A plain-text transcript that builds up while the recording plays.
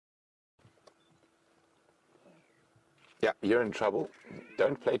Yeah, you're in trouble.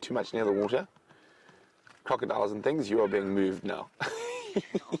 Don't play too much near the water. Crocodiles and things, you are being moved now.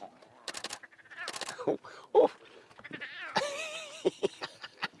 Oh.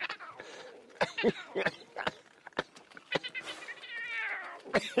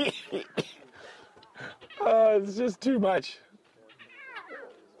 Oh, it's just too much.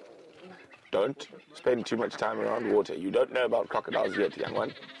 Don't spend too much time around water. You don't know about crocodiles yet, young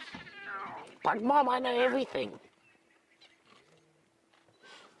one. But Mom, I know everything.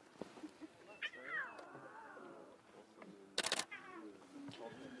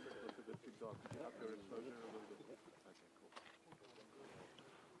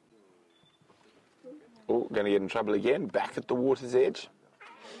 Oh, going to get in trouble again. Back at the water's edge.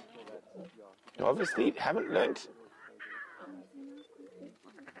 You obviously haven't learnt.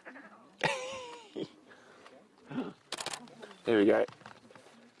 Here we go.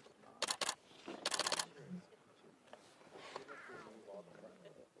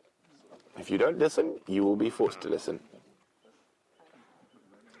 If you don't listen, you will be forced to listen.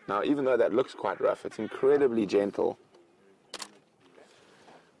 Now, even though that looks quite rough, it's incredibly gentle.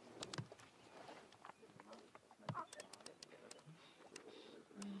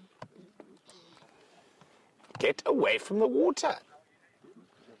 Get away from the water.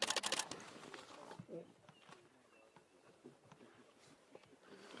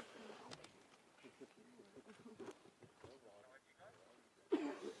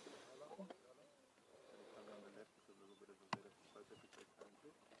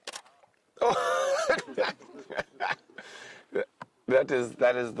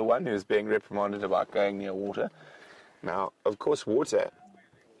 That is the one who's being reprimanded about going near water. Now, of course, water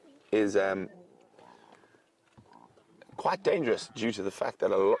is quite dangerous due to the fact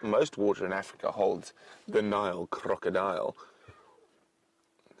that most water in Africa holds the Nile crocodile.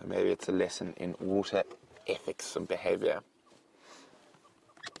 Maybe it's a lesson in water ethics and behavior.